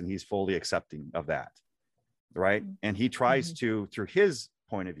is, and he's fully accepting of that, right? And he tries to, through his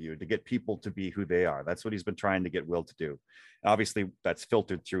point of view, to get people to be who they are. That's what he's been trying to get Will to do. Obviously that's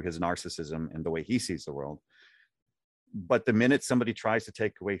filtered through his narcissism and the way he sees the world. But the minute somebody tries to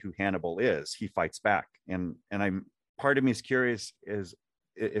take away who Hannibal is, he fights back. And part of me is curious is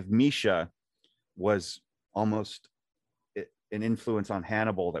if Misha was almost an influence on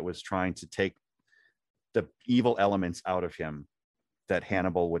Hannibal that was trying to take the evil elements out of him that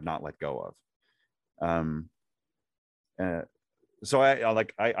Hannibal would not let go of. So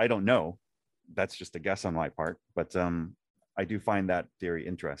I don't know. That's just a guess on my part, but I do find that theory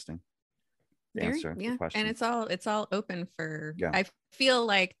interesting. And it's all open for. I feel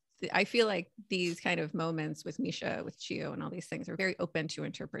like I feel like these kind of moments with Misha, with Chio, and all these things are very open to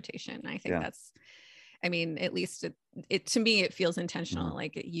interpretation. I think that's, I mean, at least it to me, it feels intentional.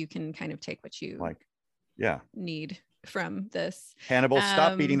 Like you can kind of take what you need from this. Hannibal,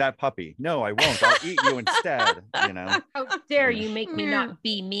 stop beating that puppy. No, I won't. I'll eat you instead. You know. How dare you make me not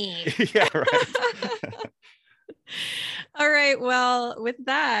be me? Yeah, right. All right. Well, with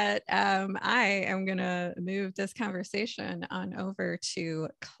that, I am going to move this conversation on over to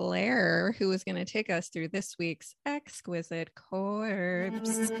Claire, who is going to take us through this week's Exquisite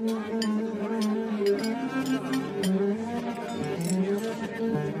Corpse.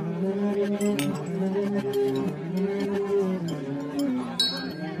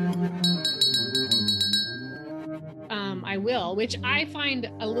 I will, which I find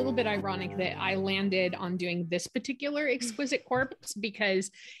a little bit ironic that I landed on doing this particular Exquisite Corpse,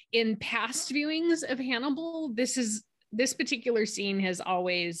 because in past viewings of Hannibal, this particular scene has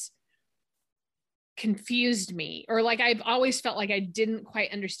always confused me, or like I've always felt like I didn't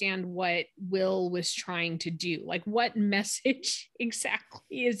quite understand what Will was trying to do. Like, what message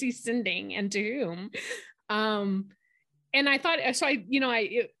exactly is he sending, and to whom? And I thought, so I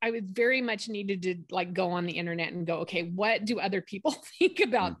would very much needed to like go on the internet and go, okay, what do other people think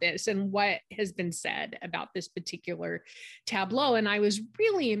about this, and what has been said about this particular tableau? And I was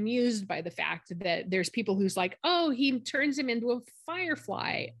really amused by the fact that there's people who's like, oh, he turns him into a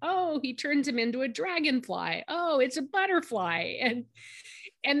firefly. Oh, he turns him into a dragonfly. Oh, it's a butterfly. And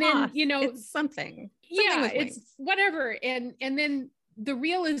then, it's something it's whatever. And then the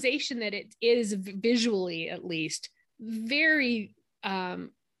realization that it is visually, at least, very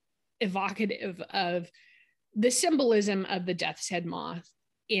evocative of the symbolism of the death's head moth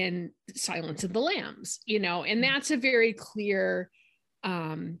in Silence of the Lambs, and that's a very clear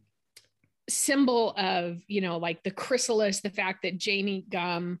symbol of, like the chrysalis, the fact that Jamie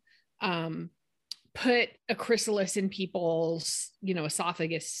Gum put a chrysalis in people's,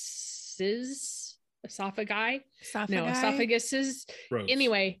 esophaguses. Throats.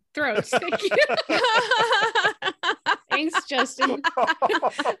 Anyway, throats. Thank you. Thanks, Justin.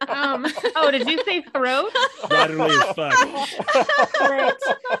 Did you say throat? Writerly as fuck.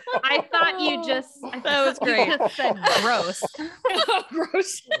 I thought you just. That was great. You just said gross.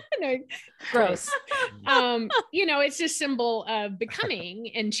 Gross. No, gross. It's a symbol of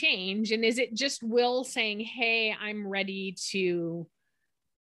becoming and change. And is it just Will saying, "Hey, I'm ready to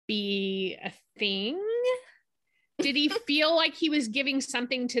be a thing"? Did he feel like he was giving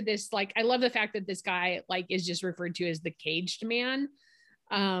something to this? Like, I love the fact that this guy like is just referred to as the caged man.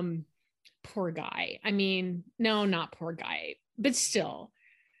 Poor guy. I mean, no, not poor guy, but still,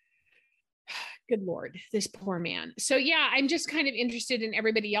 good Lord, this poor man. So yeah, I'm just kind of interested in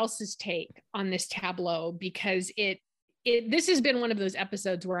everybody else's take on this tableau, because this has been one of those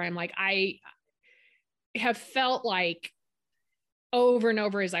episodes where I'm like, I have felt like over and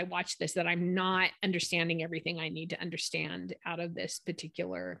over as I watch this that I'm not understanding everything I need to understand out of this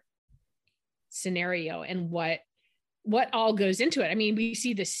particular scenario, and what all goes into it. I mean, we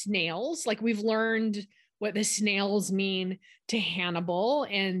see the snails, like we've learned what the snails mean to Hannibal,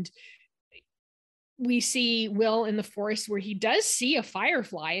 and we see Will in the forest where he does see a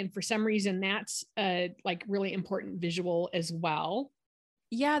firefly, and for some reason that's a like really important visual as well.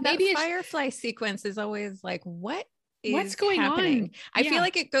 Yeah, that firefly sequence is always like, what's going happening? On? I feel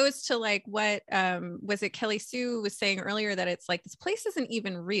like it goes to like what was it Kelly Sue was saying earlier, that it's like this place isn't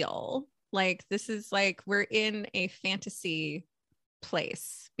even real. Like this is like we're in a fantasy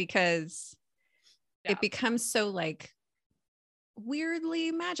place, because it becomes so like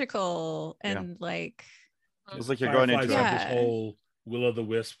weirdly magical and like it's like you're going into this whole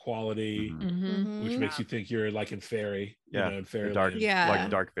will-o'-the-wisp quality, which makes you think you're like in fairy, in fairyland,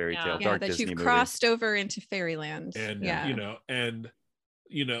 like dark fairy tale, dark that Disney you've movie. Crossed over into fairyland, and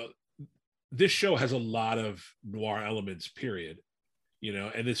this show has a lot of noir elements, period,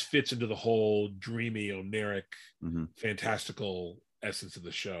 and this fits into the whole dreamy, oniric, fantastical essence of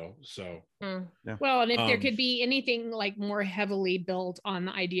the show. So well, and if there could be anything like more heavily built on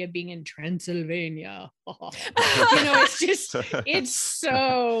the idea of being in Transylvania, it's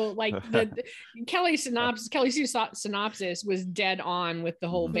so like the Kelly Sue synopsis was dead on with the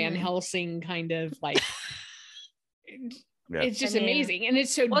whole Van Helsing kind of like it's just amazing, and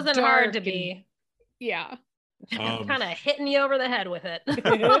it's so wasn't hard to be kind of hitting you over the head with it.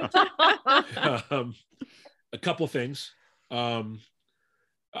 A couple of things.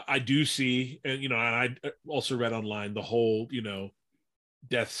 I do see, and I also read online the whole,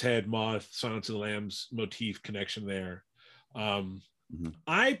 Death's Head Moth, Silence of the Lambs motif connection there.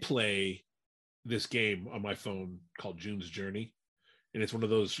 I play this game on my phone called June's Journey, and it's one of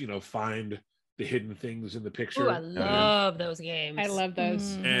those, find the hidden things in the picture. Ooh, I love those games. I love those.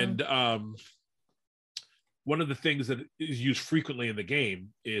 Mhm. And one of the things that is used frequently in the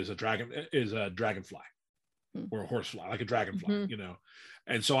game is a dragonfly or a horsefly, like a dragonfly,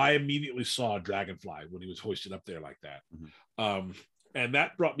 And so I immediately saw a dragonfly when he was hoisted up there like that. And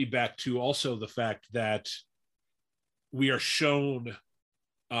that brought me back to also the fact that we are shown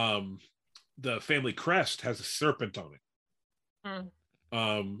the family crest has a serpent on it.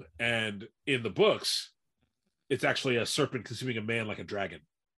 And in the books, it's actually a serpent consuming a man like a dragon.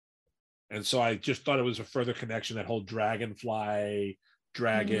 And so I just thought it was a further connection, that whole dragonfly,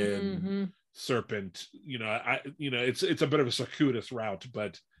 dragon, serpent, it's a bit of a circuitous route,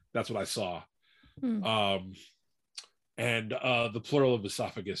 but that's what I saw. And the plural of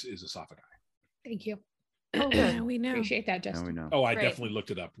esophagus is esophagi. Thank you. Oh, now we know. Appreciate that, Justin. we know. Oh, I definitely looked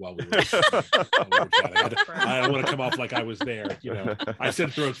it up while we were chatting. I don't want to come off like I was there. I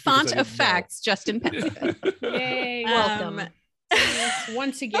said throat. Font of facts, Justin Pennington. Yay. Welcome.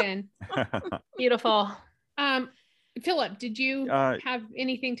 Once again. Beautiful. Philip, did you have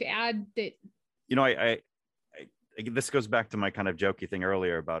anything to add that? I this goes back to my kind of jokey thing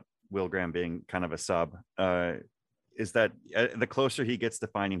earlier about Will Graham being kind of a sub. Is that the closer he gets to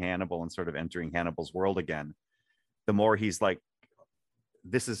finding Hannibal and sort of entering Hannibal's world again, the more he's like,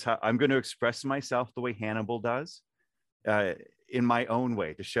 this is how I'm going to express myself the way Hannibal does, in my own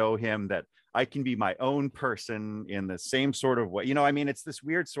way, to show him that I can be my own person in the same sort of way. It's this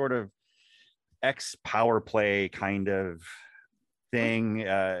weird sort of power play kind of thing,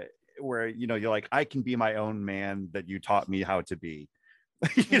 where, you're like, I can be my own man that you taught me how to be.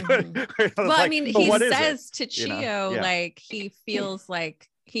 Well, I mean, he says to Chio, like, he feels like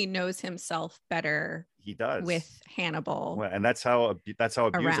he knows himself better. He does with Hannibal. Well, and that's how abusers,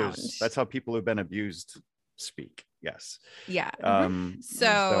 around. That's how people who've been abused speak. Yes. Yeah.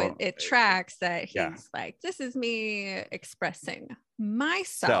 So it tracks that he's like, this is me expressing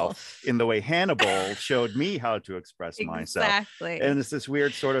myself in the way Hannibal showed me how to express myself. Exactly. And it's this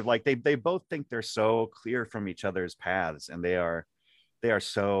weird sort of like, they both think they're so clear from each other's paths, and they are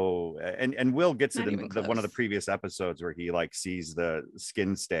so, and Will gets Not it in even one of the close. previous episodes where he like sees the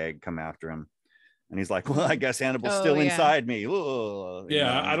skin stag come after him, and he's like, well, I guess Hannibal's still inside me. Ooh,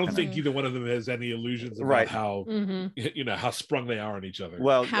 I don't think either one of them has any illusions about how how sprung they are on each other.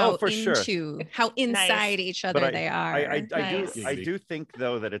 Well, how for sure, how inside each other they are. I do think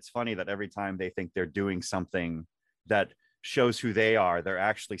though that it's funny that every time they think they're doing something that shows who they are, they're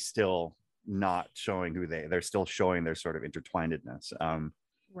actually still not showing they're still showing their sort of intertwinedness.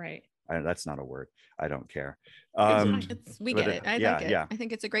 Right. That's not a word. I don't care. We get it. I like it. Yeah. I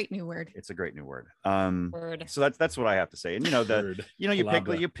think it's a great new word. It's a great new word. Word. So that's what I have to say. And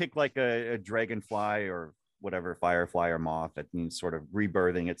you pick like a dragonfly or whatever, firefly or moth that means sort of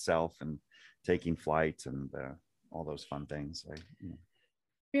rebirthing itself and taking flight and all those fun things.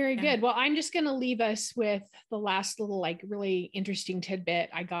 Very good. Well, I'm just going to leave us with the last little, like, really interesting tidbit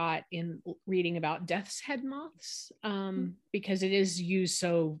I got in reading about death's head moths, because it is used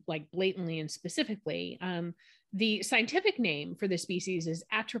so like blatantly and specifically. The scientific name for the species is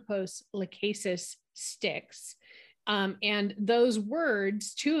Atropos lachesis styx. And those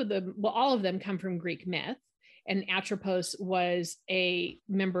words, two of them, well, all of them come from Greek myth. And Atropos was a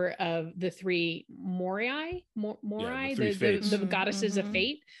member of the three Moirai, the goddesses of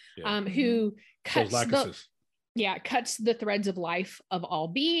fate, who cuts cuts the threads of life of all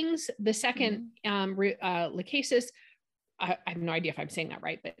beings. The second, lachesis, I have no idea if I'm saying that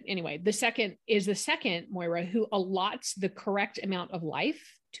right, but anyway, the second Moira, who allots the correct amount of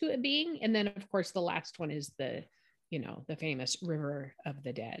life to a being. And then of course, the last one is the famous river of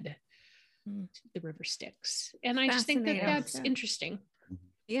the dead. The river Styx. And I just think that that's interesting.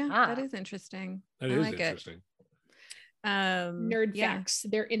 Yeah, that is interesting. That is interesting. Nerd facts.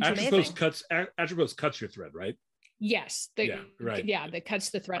 They're interesting. Atropos cuts your thread, right? Yes. Right. Yeah, that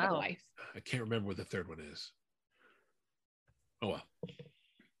cuts the thread of life. I can't remember what the third one is. Oh well.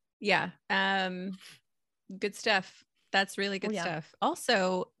 Yeah. Good stuff. That's really good stuff.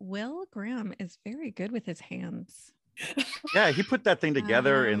 Also, Will Graham is very good with his hands. Yeah, he put that thing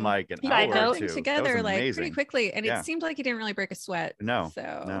together in like an hour or two. Together like pretty quickly, and it seemed like he didn't really break a sweat. No.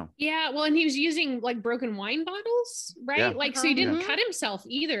 Yeah, well, and he was using like broken wine bottles, right? Yeah. Like, so he didn't cut himself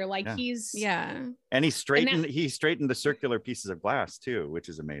either. Like he's and he straightened the circular pieces of glass too, which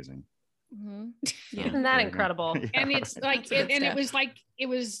is amazing. Isn't that incredible? And it's like, it was like it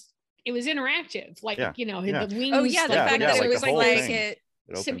was interactive, like the wings. The fact that it was like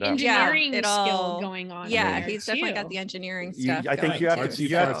It some opened up. engineering it skill all- going on. Yeah, there, he's definitely got too. the engineering You- stuff. I think going you have to- too, Artsy,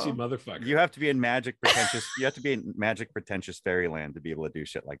 you have- fartsy motherfucker. You have to be in magic pretentious. You have to be in magic pretentious fairyland to be able to do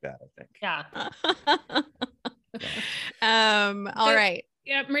shit like that, I think. Yeah. All right.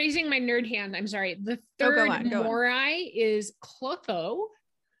 Yeah, I'm raising my nerd hand. I'm sorry. The Oh, third go on. Morai is Clotho,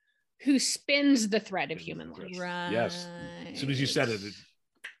 who spins the thread of human life. Right. Yes. As soon as you said it,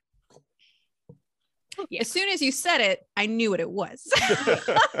 As soon as you said it, I knew what it was.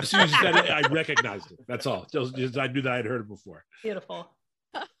 as soon as you said it, I recognized it. That's all. Just I knew that I'd heard it before. Beautiful.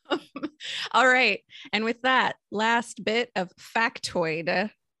 All right. And with that last bit of factoid,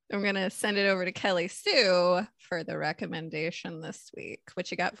 I'm going to send it over to Kelly Sue for the recommendation this week.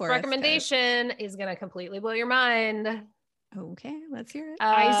 What you got for us, Recommendation is going to completely blow your mind. guys? Okay, let's hear it.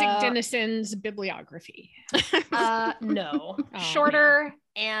 Isaac Denison's bibliography. No. Oh, Shorter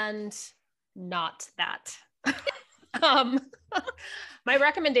and not that. My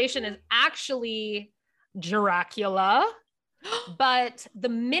recommendation is actually Dracula, but the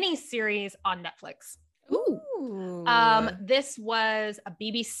mini series on Netflix. Ooh. This was a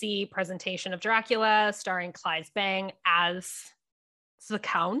BBC presentation of Dracula starring Clive Bang as the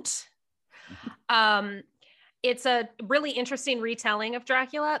Count. It's a really interesting retelling of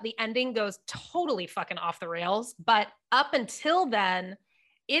Dracula. The ending goes totally fucking off the rails, but up until then,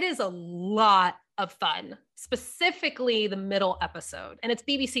 it is a lot of fun, specifically the middle episode. And it's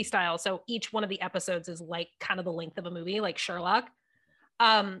BBC style, so each one of the episodes is like kind of the length of a movie, like Sherlock.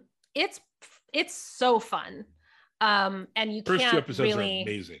 It's so fun. And you First can't two episodes really, are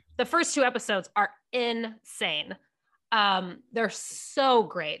amazing. the first two episodes are insane. They're so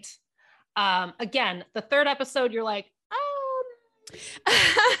great. Again, the third episode, you're like,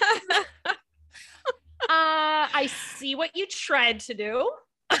 I see what you tried to do.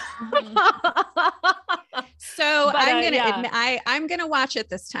 So But, I'm gonna yeah. admit, I'm gonna watch it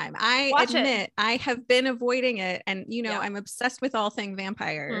this time. I Watch it. admit I have been avoiding it, and Yeah. I'm obsessed with all thing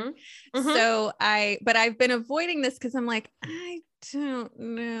vampire. Mhm. So but I've been avoiding this because I'm like, I don't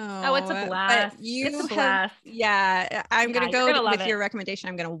know. Oh, it's a But blast. you It's a have- blast. yeah, I'm gonna Yeah, go you're gonna love with it. your recommendation.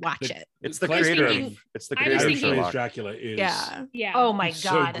 I'm gonna watch The- it. It's the Clive creator thinking- of it's the I was creator of thinking- Plays Sherlock. Dracula is Yeah. Yeah. Oh my so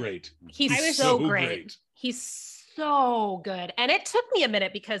God. great. He's I was so so great. great. He's so good. And it took me a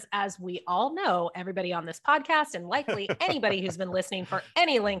minute because, as we all know, everybody on this podcast and likely anybody who's been listening for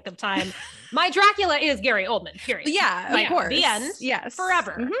any length of time, my Dracula is Gary Oldman, period. Yeah, Like, of course. the end. Yes.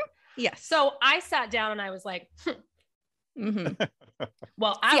 Forever. Mhm. Yes. So I sat down and I was like, Mhm.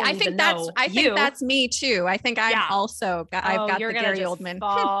 well, See, I think that's me too. I think I've Yeah. also got I've got you're the gonna Gary just Oldman.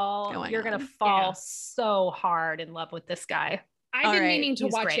 fall. going You're gonna on. fall Yeah. so hard in love with this guy. I've All been right, meaning to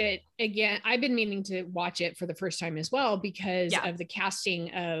he's watch great. it again. I've been meaning to watch it for the first time as well because Yeah. of the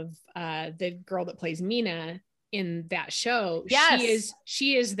casting of the girl that plays Mina in that show. Yes.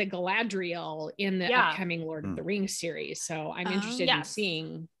 She is the Galadriel in the Yeah. upcoming Lord of the Rings series. So I'm interested in Yes.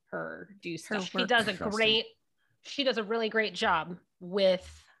 seeing her do stuff. She does a Interesting. she does a really great job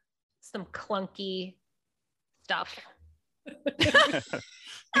with some clunky stuff.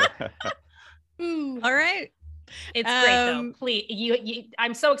 All right. It's great though. Um, Please, you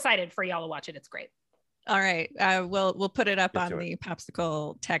I'm so excited for y'all to watch it. It's great. All right. We'll put it up Get on to the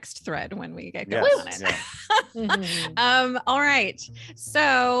popsicle text thread when we get going Yes, on it. yeah. Mhm. All right.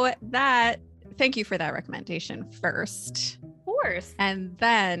 So thank you for that recommendation first. Of course. And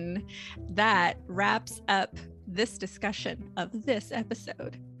then that wraps up this discussion of this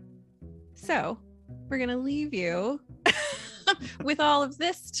episode. So we're going to leave you with all of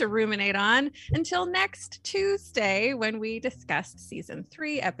this to ruminate on until next Tuesday when we discuss season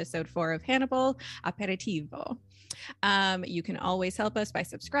 3, episode 4 of Hannibal, Aperitivo. You can always help us by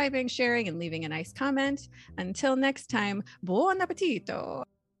subscribing, sharing, and leaving a nice comment. Until next time, buon appetito.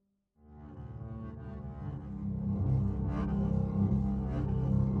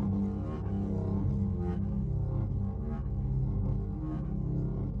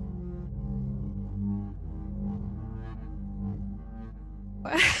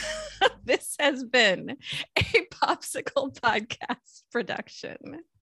 This has been a Popsicle Podcast production.